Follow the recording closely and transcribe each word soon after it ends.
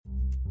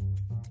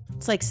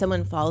It's like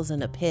someone falls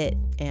in a pit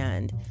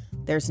and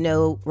there's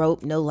no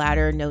rope, no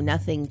ladder, no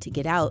nothing to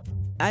get out.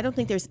 I don't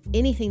think there's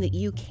anything that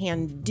you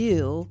can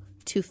do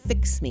to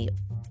fix me.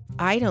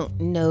 I don't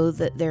know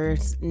that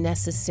there's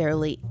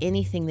necessarily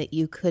anything that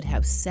you could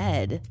have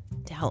said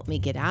to help me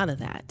get out of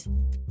that.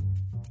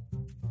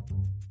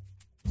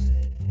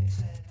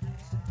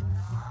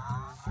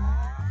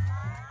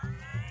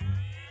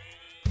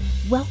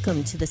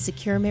 Welcome to the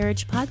Secure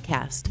Marriage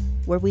Podcast,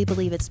 where we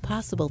believe it's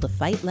possible to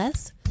fight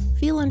less,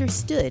 feel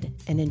understood,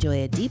 and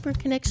enjoy a deeper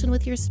connection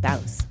with your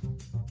spouse.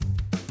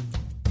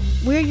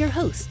 We're your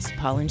hosts,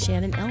 Paul and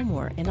Shannon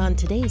Elmore, and on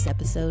today's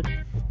episode,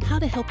 how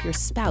to help your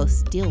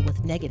spouse deal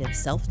with negative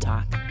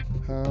self-talk.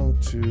 How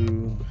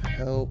to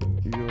help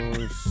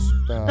your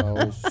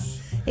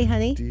spouse Hey,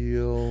 honey.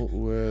 deal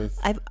with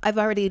I've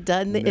already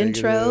done the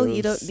intro.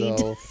 You don't need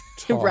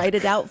to write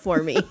it out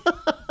for me.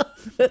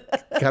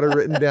 Got it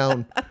written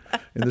down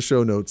in the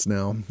show notes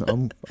now.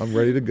 I'm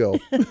ready to go.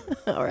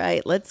 All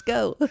right, let's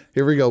go.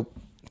 Here we go.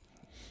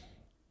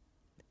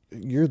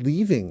 You're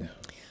leaving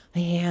I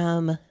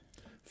am.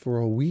 for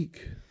a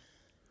week.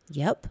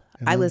 Yep.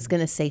 I was going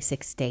to say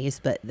 6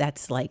 days, but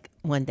that's like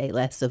one day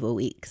less of a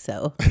week.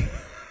 So,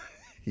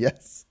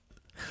 Yes.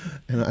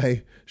 And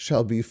I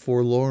shall be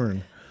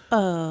forlorn.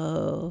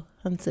 oh,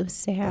 I'm so I will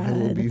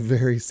sad. be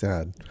very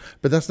sad.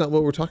 But that's not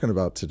what we're talking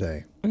about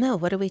today. No,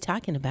 what are we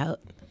talking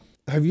about?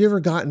 Have you ever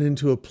gotten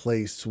into a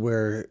place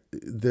where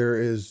there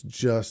is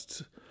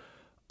just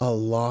a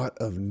lot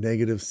of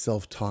negative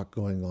self-talk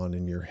going on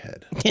in your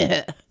head?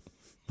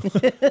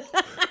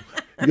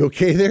 You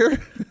okay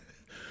there?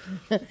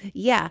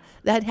 Yeah,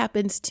 that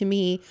happens to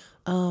me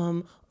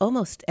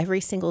almost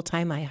every single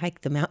time I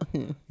hike the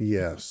mountain.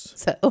 Yes.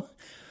 So,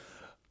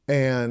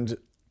 And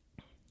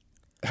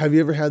have you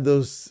ever had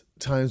those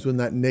times when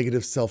that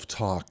negative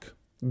self-talk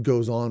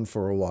goes on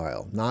for a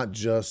while? Not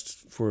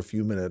just for a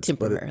few minutes,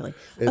 temporarily.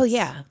 but Oh,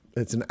 yeah.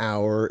 It's an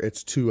hour,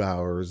 it's 2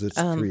 hours, it's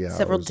 3 hours.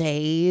 Several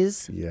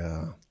days.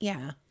 Yeah.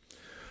 Yeah.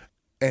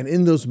 And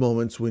in those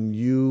moments when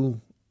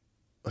you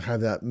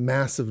have that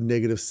massive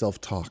negative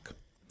self-talk,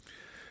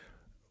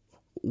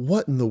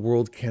 what in the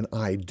world can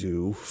I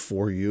do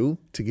for you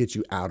to get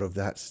you out of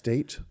that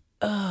state?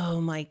 Oh,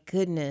 my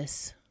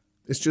goodness.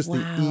 It's just Wow.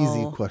 the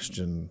easy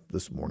question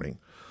this morning.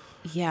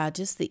 Yeah,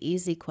 just the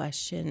easy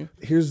question.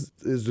 Here's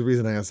the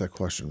reason I asked that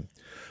question.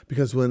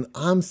 Because when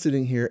I'm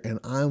sitting here and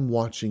I'm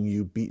watching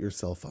you beat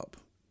yourself up,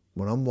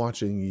 when I'm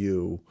watching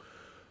you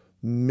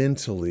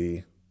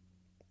mentally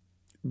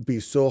be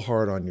so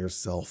hard on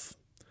yourself,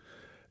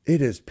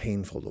 it is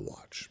painful to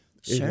watch.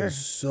 Sure. It is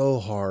so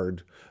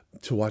hard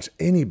to watch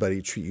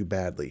anybody treat you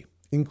badly,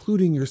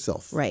 including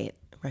yourself. Right,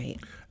 right.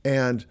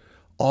 And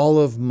all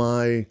of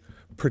my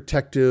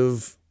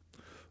protective,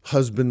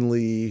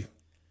 husbandly,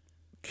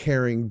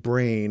 caring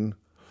brain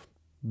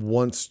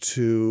wants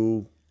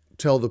to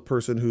tell the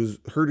person who's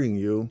hurting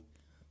you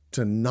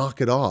to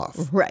knock it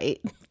off, Right,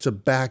 to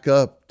back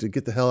up, to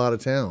get the hell out of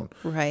town.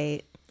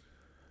 right.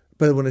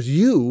 But when it's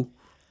you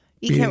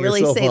You can't beating really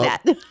yourself say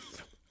up,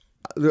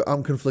 that.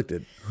 I'm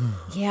conflicted.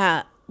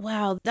 Yeah.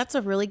 Wow. That's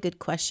a really good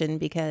question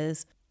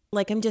because,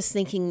 like, I'm just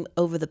thinking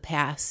over the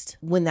past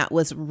when that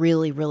was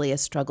really, really a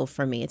struggle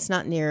for me. It's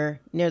not near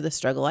the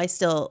struggle. I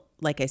still,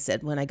 like I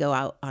said, when I go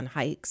out on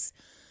hikes,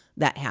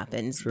 that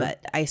happens. Sure.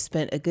 But I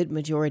spent a good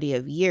majority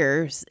of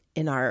years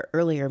in our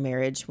earlier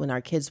marriage when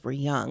our kids were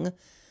young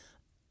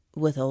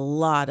with a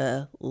lot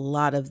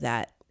of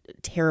that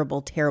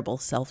terrible, terrible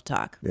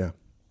self-talk. Yeah.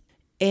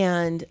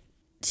 And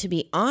to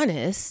be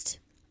honest,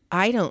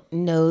 I don't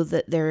know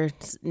that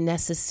there's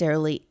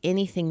necessarily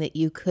anything that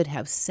you could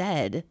have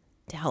said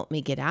to help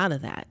me get out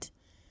of that.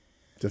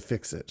 To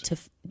fix it. To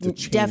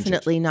change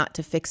definitely not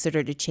to fix it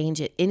or to change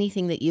it.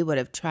 Anything that you would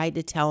have tried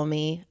to tell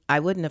me,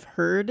 I wouldn't have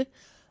heard,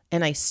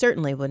 and I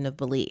certainly wouldn't have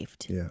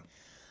believed. Yeah.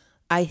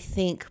 I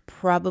think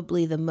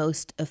probably the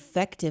most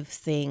effective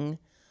thing,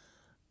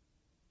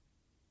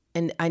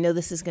 and I know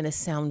this is going to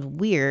sound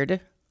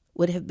weird,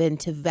 would have been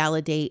to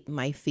validate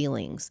my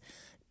feelings.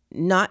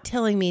 Not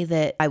telling me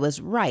that I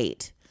was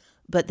right,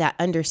 but that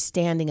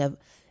understanding of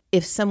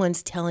if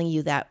someone's telling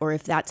you that, or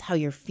if that's how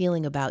you're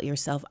feeling about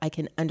yourself, I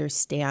can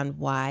understand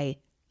why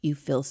you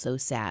feel so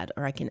sad,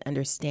 or I can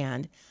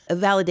understand a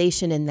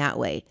validation in that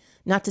way.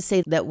 Not to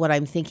say that what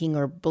I'm thinking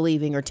or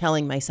believing or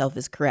telling myself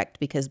is correct,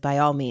 because by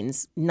all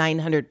means,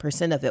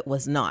 900% of it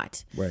was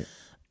not. Right.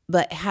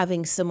 But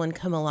having someone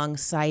come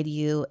alongside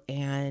you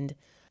and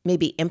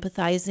maybe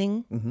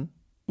empathizing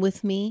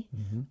with me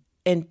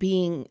and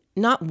being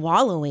not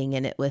wallowing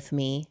in it with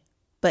me,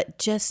 but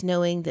just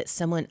knowing that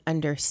someone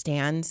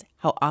understands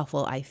how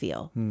awful I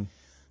feel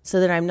so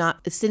that I'm not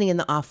sitting in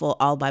the awful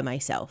all by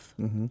myself.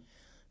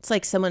 It's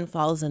like someone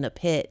falls in a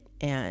pit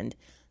and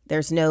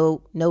there's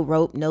no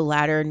rope, no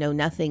ladder, no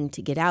nothing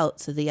to get out.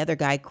 So the other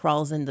guy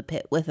crawls in the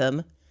pit with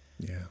him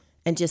Yeah.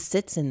 and just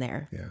sits in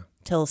there Yeah.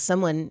 till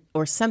someone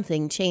or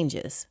something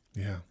changes.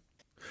 Yeah.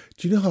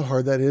 Do you know how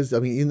hard that is? I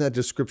mean, in that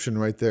description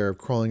right there of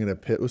crawling in a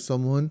pit with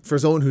someone, for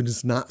someone who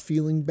is not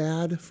feeling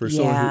bad, for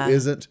someone Yeah. who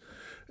isn't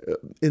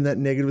in that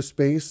negative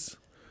space,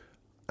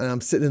 And I'm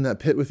sitting in that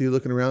pit with you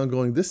looking around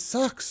going, this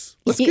sucks.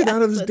 Let's get Yeah,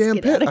 out of this let's damn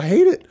get pit. out of I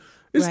hate it.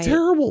 It's Right.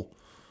 terrible.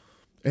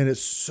 And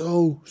it's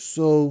so,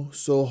 so,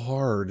 so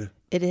hard.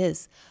 It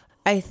is.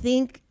 I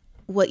think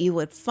what you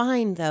would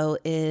find, though,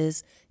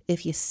 is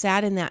if you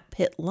sat in that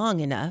pit long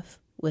enough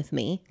with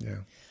me, Yeah.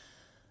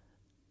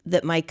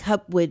 that my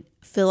cup would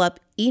fill up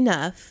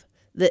enough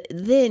that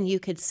then you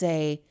could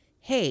say,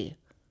 hey,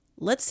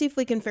 let's see if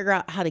we can figure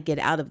out how to get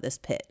out of this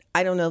pit.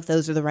 I don't know if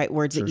those are the right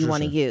words that you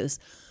want to use.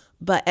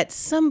 But at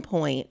some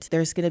point,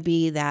 there's going to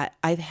be that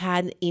I've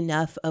had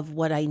enough of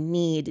what I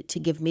need to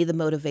give me the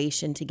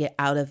motivation to get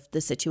out of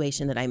the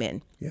situation that I'm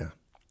in. Yeah.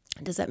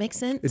 Does that make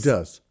sense? It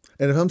does.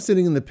 And if I'm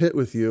sitting in the pit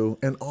with you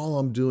and all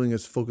I'm doing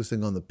is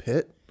focusing on the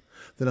pit,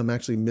 then I'm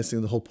actually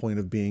missing the whole point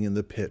of being in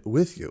the pit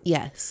with you.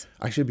 Yes.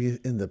 I should be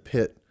in the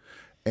pit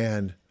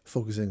and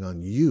focusing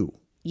on you.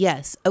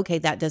 Yes. Okay,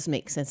 that does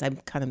make sense. I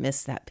kind of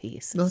missed that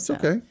piece. No, it's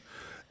okay.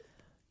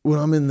 When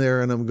I'm in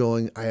there and I'm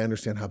going, I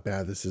understand how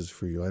bad this is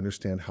for you. I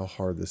understand how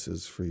hard this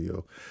is for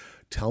you.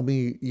 Tell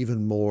me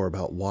even more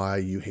about why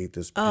you hate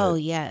this pit. Oh,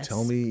 yes.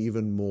 Tell me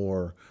even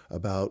more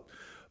about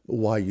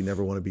why you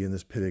never want to be in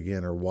this pit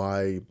again or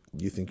why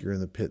you think you're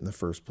in the pit in the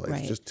first place.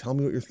 Right. Just tell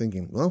me what you're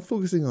thinking. Well, I'm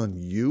focusing on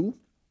you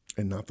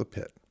and not the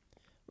pit.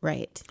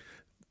 Right.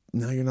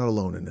 Now you're not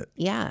alone in it.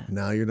 Yeah.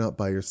 Now you're not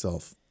by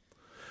yourself.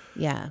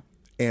 Yeah.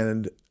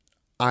 And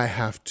I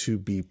have to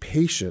be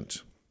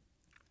patient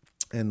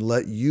and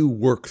let you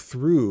work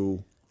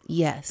through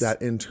Yes.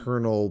 that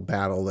internal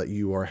battle that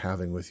you are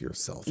having with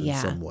yourself in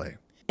Yeah. some way.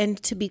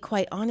 And to be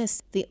quite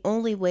honest, the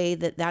only way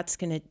that that's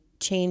going to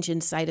change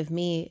inside of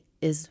me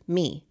is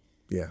me.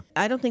 Yeah.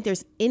 I don't think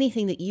there's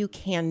anything that you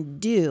can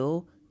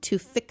do to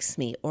fix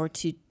me or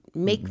to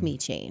make me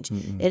change.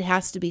 It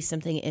has to be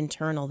something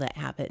internal that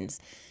happens.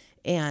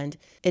 And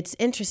it's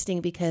interesting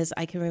because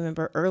I can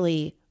remember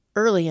early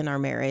in our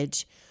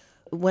marriage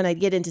when I'd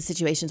get into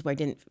situations where I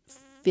didn't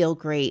feel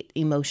great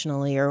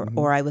emotionally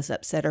or I was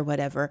upset or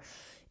whatever.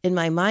 In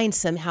my mind,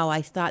 somehow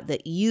I thought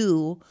that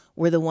you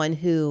were the one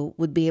who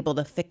would be able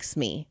to fix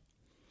me.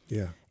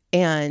 Yeah.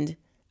 And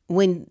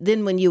when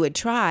you would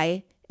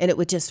try and it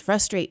would just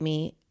frustrate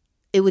me,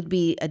 it would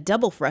be a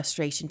double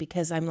frustration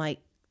because I'm like,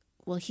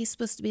 well, he's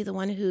supposed to be the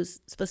one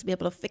who's supposed to be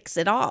able to fix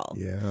it all.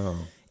 Yeah.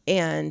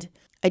 And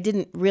I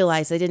didn't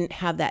realize I didn't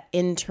have that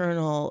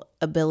internal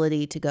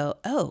ability to go,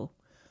 oh,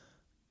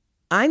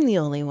 I'm the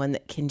only one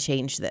that can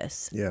change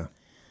this. Yeah.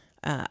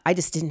 I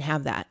just didn't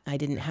have that. I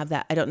didn't have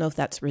that. I don't know if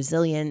that's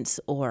resilience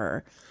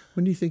or...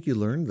 When do you think you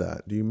learned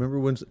that? Do you remember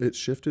when it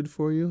shifted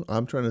for you?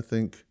 I'm trying to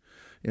think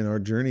in our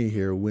journey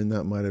here when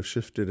that might have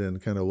shifted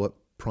and kind of what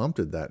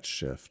prompted that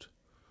shift.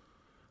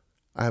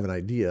 I have an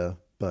idea,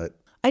 but...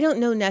 I don't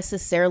know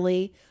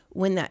necessarily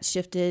when that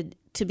shifted.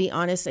 To be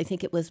honest, I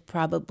think it was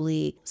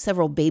probably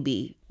several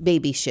baby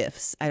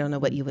shifts. I don't know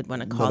what you would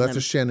want to call No, that's them.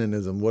 a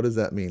Shannonism. What does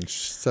that mean?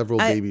 Several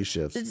baby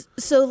shifts.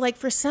 So like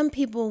for some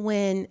people,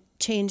 when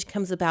change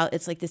comes about,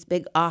 it's like this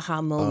big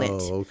aha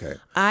moment. Oh, okay.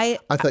 I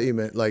thought you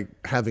meant like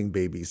having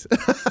babies.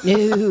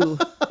 no,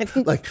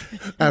 Like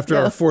after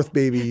our fourth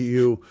baby,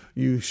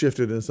 you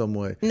shifted in some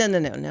way.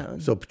 no.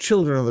 So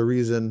children are the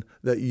reason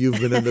that you've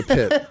been in the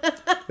pit.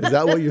 Is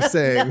that what you're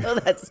saying? No,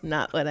 that's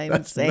not what I'm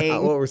That's saying.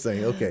 not what we're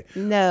saying. Okay.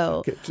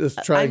 No. Okay,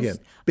 just try again.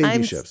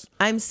 Baby shifts.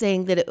 I'm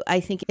saying that I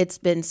think it's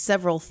been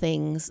several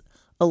things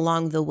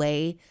along the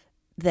way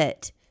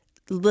that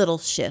little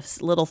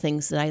shifts, little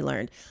things that I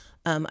learned.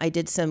 I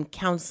did some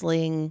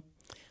counseling,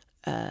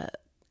 I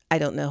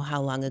don't know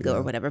how long ago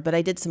or whatever, but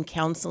I did some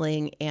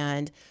counseling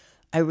and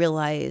I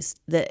realized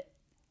that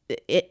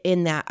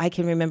in that I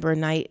can remember a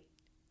night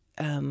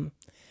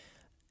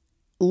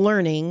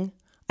learning.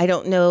 I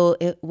don't know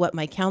what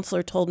my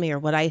counselor told me or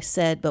what I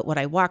said, but what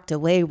I walked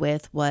away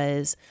with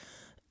was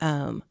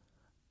I'm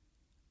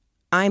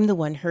the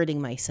one hurting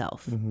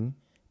myself. Mm-hmm.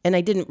 And I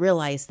didn't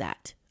realize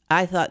that.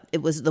 I thought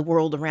it was the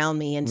world around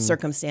me and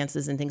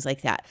circumstances and things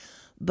like that.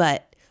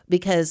 But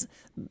because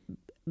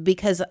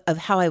of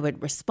how I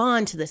would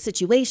respond to the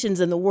situations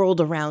in the world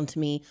around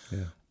me,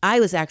 I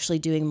was actually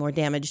doing more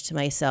damage to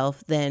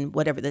myself than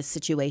whatever the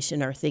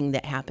situation or thing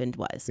that happened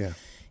was. Yeah.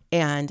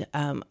 And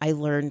I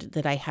learned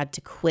that I had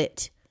to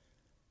quit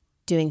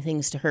doing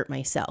things to hurt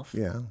myself.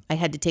 Yeah. I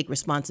had to take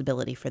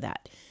responsibility for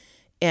that.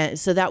 And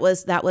so that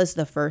was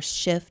the first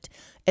shift.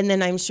 And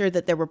then I'm sure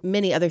that there were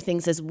many other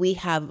things as we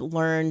have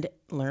learned.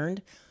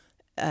 Learned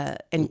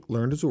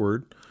is a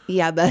word.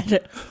 Yeah,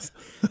 but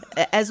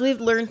as we've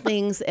learned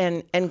things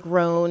and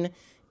grown,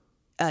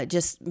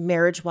 just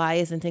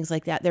marriage-wise and things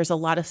like that, there's a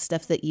lot of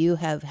stuff that you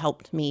have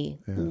helped me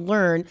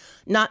learn,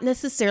 not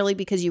necessarily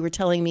because you were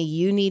telling me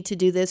you need to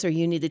do this or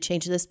you need to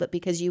change this, but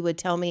because you would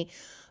tell me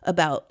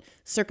about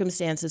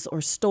circumstances or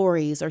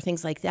stories or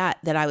things like that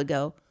I would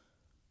go,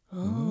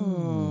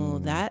 oh,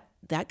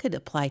 that could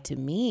apply to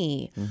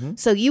me. Mm-hmm.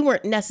 So you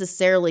weren't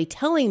necessarily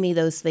telling me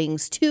those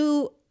things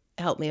to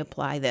help me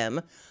apply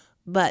them,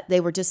 but they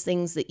were just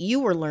things that you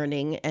were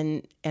learning,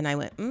 and I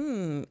went,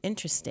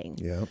 interesting.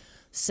 Yeah.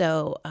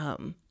 So,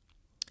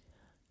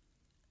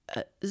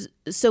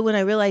 so when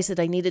I realized that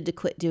I needed to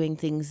quit doing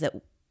things that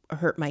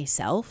hurt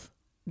myself,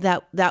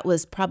 that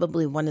was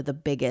probably one of the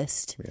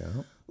biggest.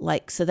 Yeah.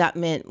 Like, so that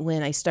meant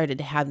when I started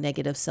to have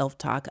negative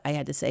self-talk, I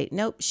had to say,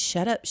 nope,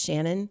 shut up,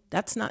 Shannon.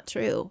 That's not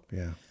true.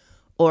 Yeah.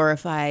 Or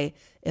if I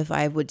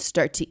would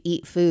start to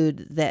eat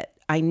food that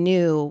I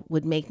knew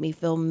would make me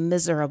feel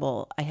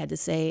miserable, I had to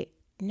say,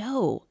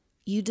 no,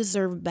 you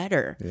deserve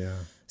better. Yeah.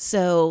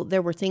 So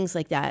there were things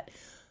like that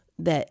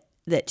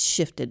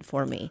shifted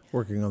for me.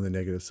 Working on the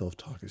negative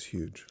self-talk is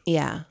huge.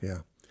 Yeah. Yeah.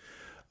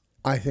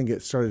 I think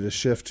it started to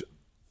shift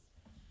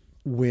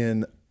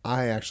when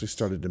I actually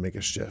started to make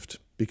a shift,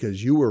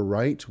 because you were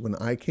right. When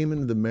I came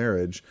into the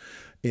marriage,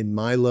 in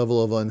my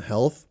level of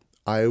unhealth,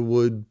 I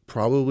would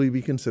probably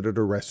be considered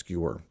a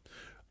rescuer.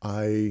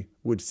 I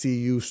would see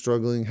you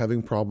struggling,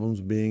 having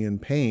problems, being in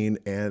pain.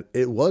 And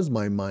it was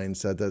my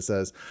mindset that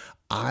says,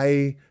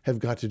 I have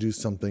got to do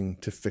something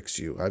to fix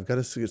you. I've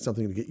got to get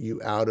something to get you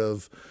out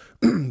of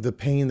the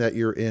pain that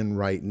you're in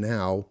right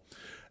now.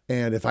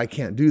 And if I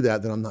can't do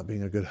that, then I'm not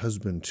being a good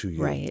husband to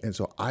you. Right. And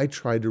so I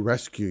tried to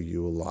rescue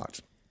you a lot.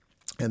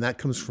 And that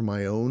comes from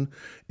my own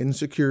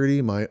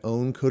insecurity, my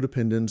own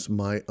codependence,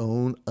 my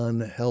own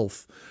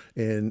unhealth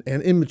and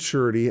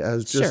immaturity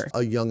as just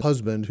a young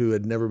husband who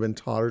had never been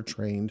taught or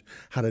trained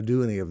how to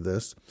do any of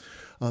this.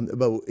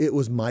 But it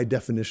was my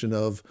definition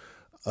of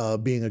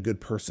being a good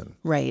person.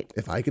 Right.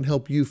 If I can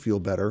help you feel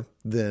better,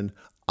 then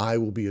I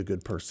will be a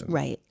good person.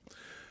 Right.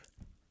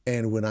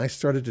 And when I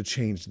started to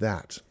change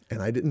that,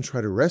 and I didn't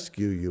try to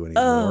rescue you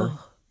anymore.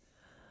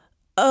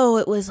 Oh,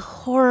 it was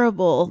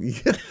horrible.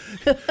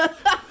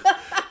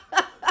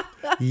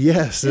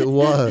 Yes, it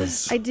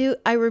was.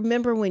 I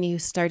remember when you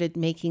started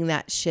making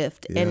that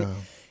shift, and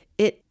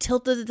it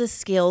tilted the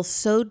scale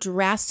so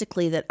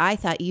drastically that I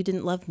thought you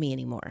didn't love me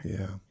anymore.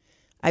 Yeah.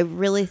 I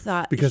really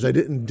thought. Because I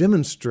didn't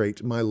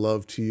demonstrate my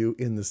love to you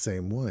in the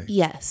same way.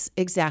 Yes,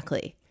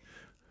 exactly.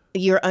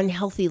 Your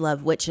unhealthy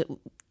love, which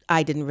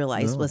I didn't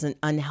realize was an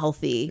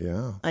unhealthy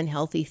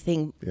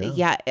thing.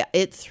 Yeah,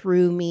 it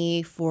threw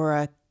me for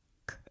a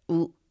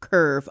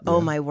curve. Yeah.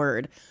 Oh, my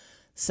word.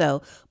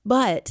 So,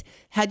 but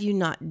had you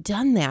not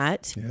done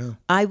that,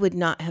 I would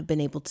not have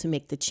been able to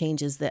make the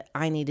changes that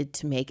I needed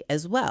to make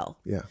as well.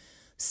 Yeah.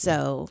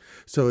 So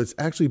it's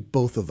actually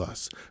both of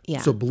us. Yeah.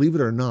 So believe it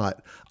or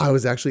not, I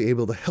was actually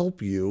able to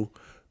help you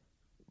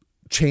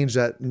change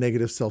that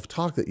negative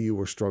self-talk that you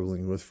were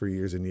struggling with for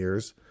years and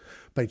years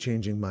by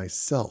changing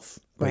myself,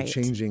 by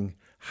changing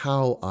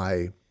how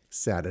I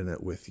sat in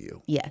it with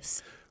you.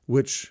 Yes.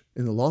 Which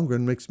in the long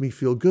run makes me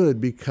feel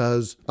good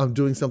because I'm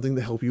doing something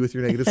to help you with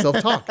your negative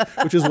self-talk,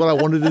 which is what I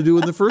wanted to do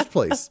in the first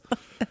place.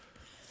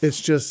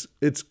 It's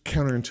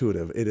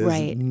counterintuitive. It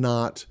is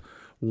not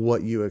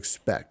what you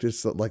expect.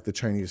 It's like the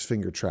Chinese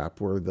finger trap,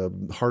 where the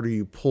harder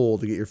you pull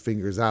to get your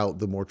fingers out,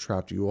 the more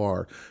trapped you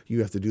are.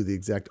 You have to do the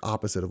exact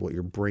opposite of what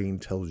your brain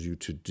tells you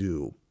to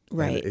do.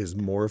 Right. And it is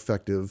more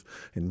effective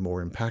and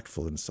more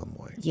impactful in some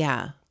way.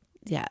 Yeah.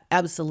 Yeah,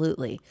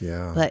 absolutely.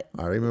 Yeah. But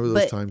I remember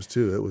those times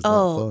too. It was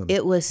not fun.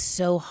 It was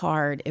so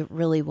hard. It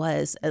really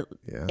was.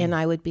 And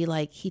I would be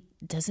like,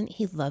 doesn't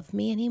he love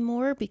me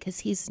anymore? Because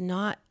he's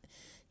not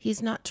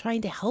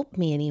trying to help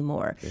me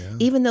anymore. Yeah.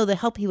 Even though the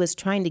help he was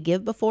trying to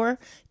give before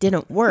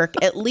didn't work,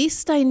 at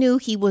least I knew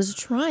he was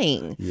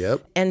trying.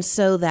 Yep. And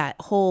so that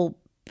whole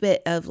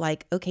bit of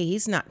like, okay,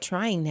 he's not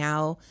trying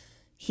now.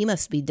 He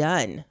must be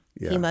done.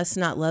 Yeah. He must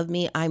not love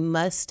me. I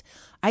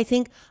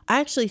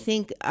actually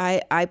think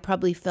I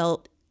probably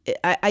felt,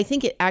 I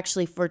think it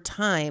actually for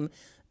time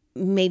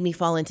made me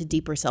fall into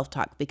deeper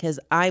self-talk, because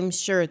I'm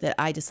sure that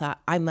I just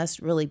thought I must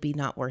really be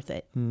not worth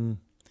it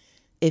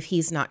if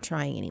he's not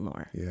trying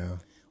anymore. Yeah.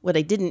 What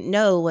I didn't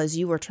know was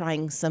you were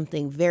trying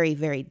something very,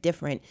 very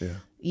different. Yeah.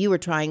 You were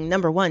trying,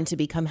 number one, to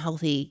become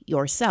healthy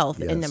yourself.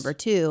 Yes. And number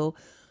two,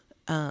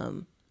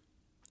 well,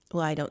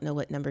 I don't know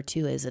what number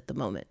two is at the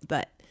moment,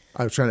 but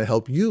I was trying to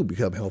help you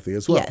become healthy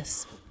as well.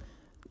 Yes.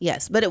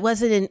 Yes, but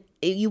it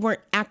you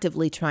weren't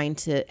actively trying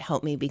to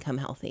help me become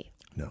healthy.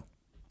 No.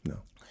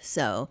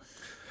 So.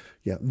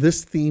 Yeah,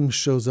 this theme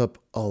shows up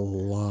a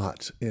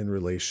lot in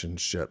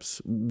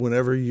relationships.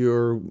 Whenever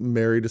you're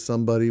married to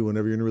somebody,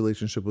 whenever you're in a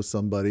relationship with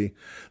somebody,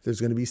 there's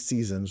going to be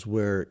seasons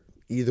where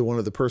either one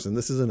of the person,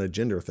 this isn't a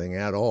gender thing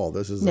at all.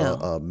 This is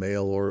a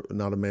male or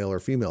not a male or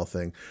female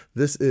thing.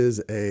 This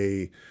is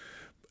a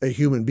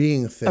human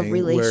being thing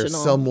where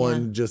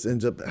someone just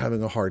ends up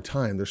having a hard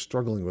time. They're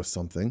struggling with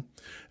something.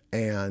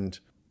 And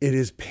it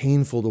is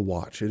painful to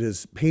watch. It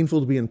is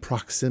painful to be in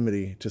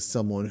proximity to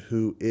someone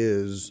who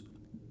is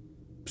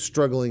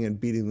struggling and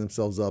beating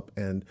themselves up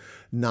and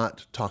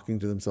not talking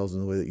to themselves in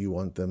the way that you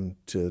want them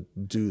to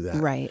do that.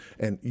 Right.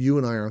 And you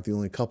and I aren't the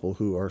only couple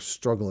who are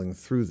struggling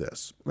through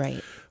this.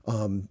 Right.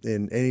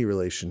 In any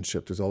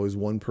relationship, there's always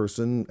one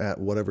person at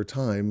whatever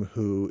time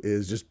who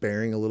is just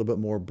bearing a little bit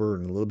more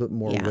burden, a little bit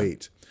more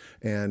weight.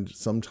 And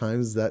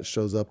sometimes that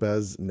shows up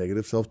as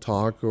negative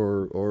self-talk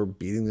or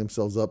beating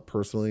themselves up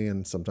personally,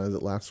 and sometimes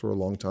it lasts for a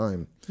long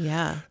time.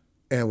 Yeah.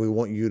 And we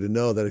want you to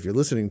know that if you're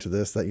listening to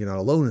this, that you're not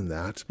alone in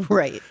that.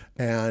 Right.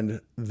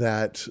 And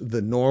that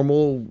the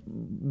normal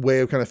way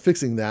of kind of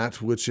fixing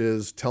that, which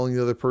is telling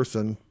the other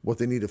person what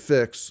they need to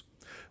fix,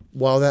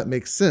 while that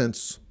makes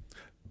sense,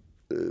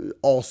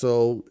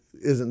 also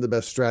isn't the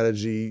best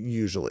strategy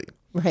usually.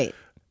 Right.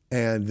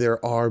 And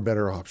there are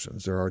better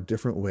options. There are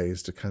different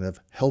ways to kind of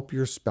help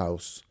your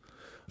spouse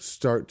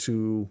start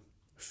to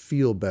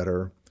feel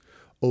better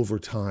over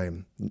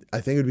time.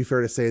 I think it would be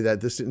fair to say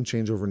that this didn't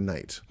change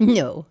overnight.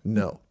 No.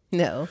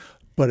 No.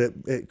 But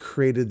it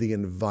created the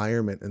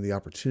environment and the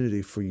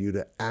opportunity for you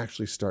to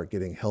actually start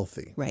getting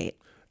healthy. Right.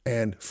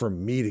 And for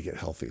me to get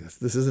healthy.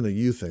 This isn't a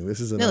you thing.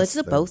 This is an us it's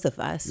a thing. both of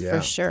us,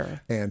 for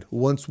sure. And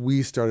once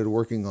we started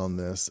working on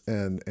this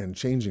and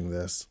changing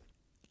this,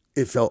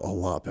 it felt a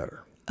lot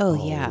better. Oh,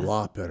 a yeah.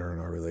 lot better in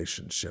our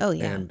relationship. Oh,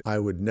 yeah. And I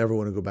would never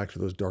want to go back to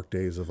those dark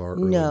days of our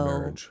early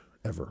marriage,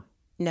 ever.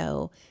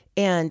 No.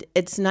 And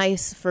it's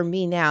nice for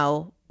me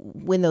now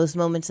when those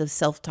moments of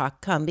self-talk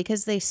come,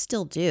 because they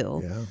still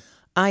do. Yeah.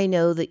 I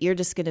know that you're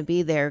just going to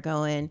be there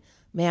going,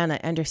 man, I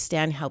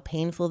understand how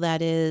painful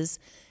that is.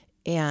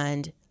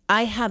 And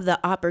I have the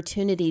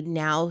opportunity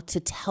now to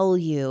tell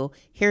you,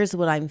 here's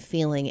what I'm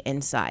feeling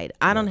inside.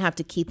 I don't have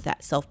to keep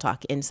that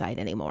self-talk inside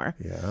anymore.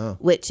 Yeah.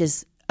 Which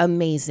is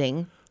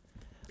amazing.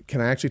 Can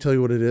I actually tell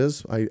you what it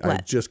is? I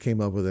just came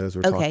up with it as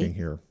we're talking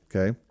here.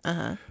 Okay.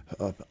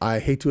 I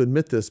hate to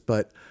admit this,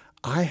 but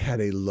I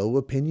had a low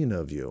opinion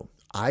of you.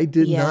 I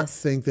did not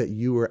think that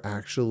you were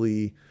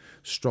actually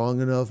strong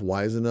enough,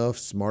 wise enough,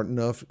 smart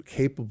enough,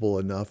 capable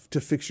enough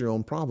to fix your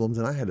own problems,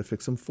 and I had to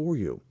fix them for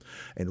you.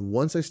 And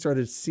once I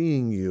started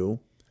seeing you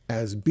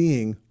as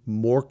being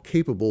more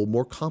capable,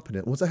 more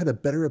competent, once I had a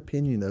better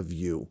opinion of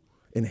you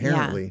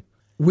inherently,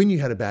 when you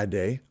had a bad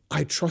day,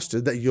 I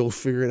trusted that you'll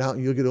figure it out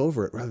and you'll get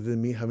over it rather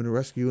than me having to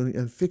rescue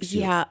and fix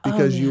you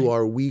because you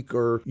are weak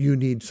or you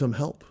need some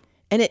help.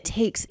 And it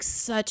takes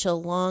such a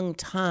long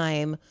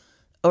time,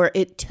 or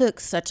it took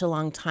such a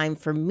long time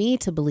for me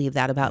to believe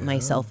that about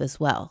myself as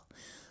well.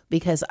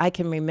 Because I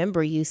can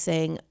remember you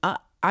saying,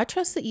 I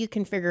trust that you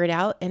can figure it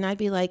out. And I'd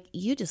be like,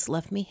 you just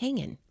left me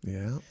hanging.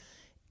 Yeah.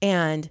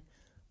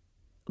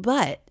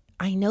 But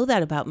I know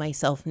that about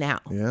myself now.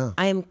 Yeah.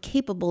 I am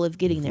capable of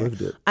getting there.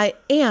 Lived it. I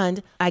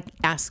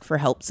ask for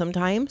help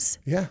sometimes.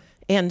 Yeah.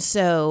 And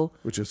so.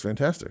 Which is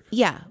fantastic.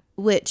 Yeah.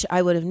 Which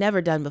I would have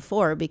never done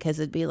before, because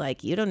it'd be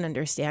like, you don't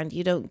understand.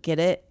 You don't get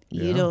it.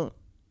 You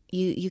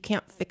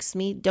can't fix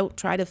me. Don't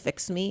try to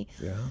fix me.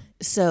 Yeah.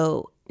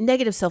 So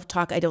negative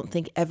self-talk, I don't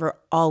think ever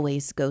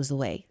always goes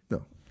away.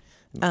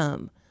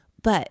 No.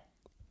 But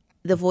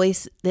the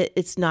voice, that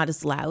it's not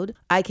as loud.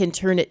 I can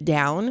turn it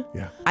down.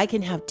 Yeah. I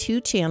can have 2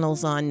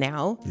 channels on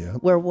now, Yeah.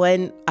 where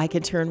I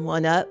can turn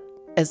one up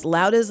as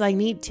loud as I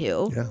need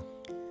to. Yeah.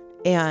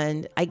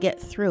 And I get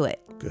through it.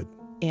 Good.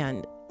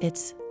 And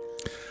it's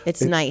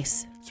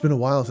nice. It's been a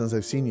while since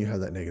I've seen you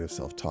have that negative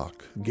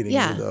self-talk, getting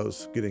into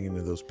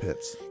those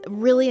pits.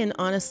 Really and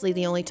honestly,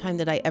 the only time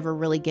that I ever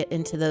really get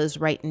into those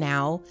right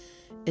now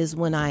is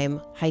when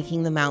I'm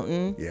hiking the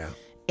mountain. Yeah.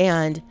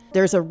 And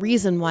there's a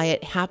reason why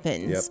it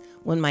happens.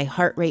 When my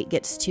heart rate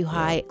gets too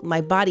high,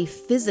 my body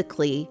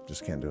physically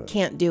just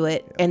can't do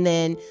it. And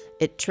then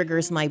it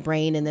triggers my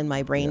brain, and then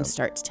my brain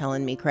starts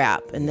telling me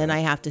crap. And then I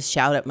have to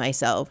shout at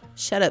myself,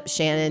 shut up,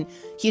 Shannon.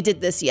 You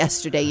did this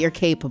yesterday. You're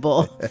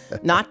capable.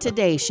 Not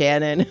today,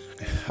 Shannon.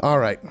 All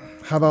right.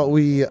 How about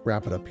we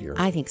wrap it up here?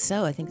 I think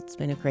so. I think it's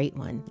been a great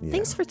one. Yeah.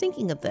 Thanks for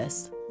thinking of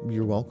this.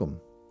 You're welcome.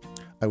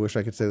 I wish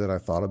I could say that I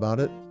thought about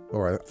it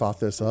or I thought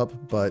this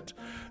up, but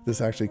this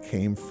actually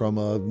came from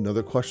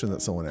another question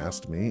that someone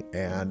asked me,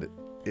 and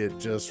it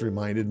just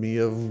reminded me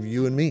of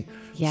you and me.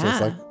 Yeah. So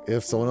it's like,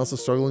 if someone else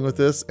is struggling with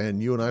this and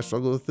you and I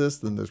struggle with this,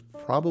 then there's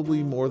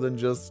probably more than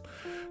just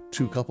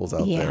 2 couples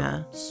out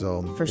there.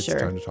 So it's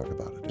time to talk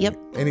about it. Yep.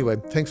 Anyway,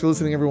 thanks for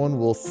listening, everyone.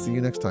 We'll see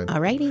you next time.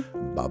 Alrighty.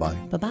 Bye-bye.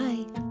 Bye-bye.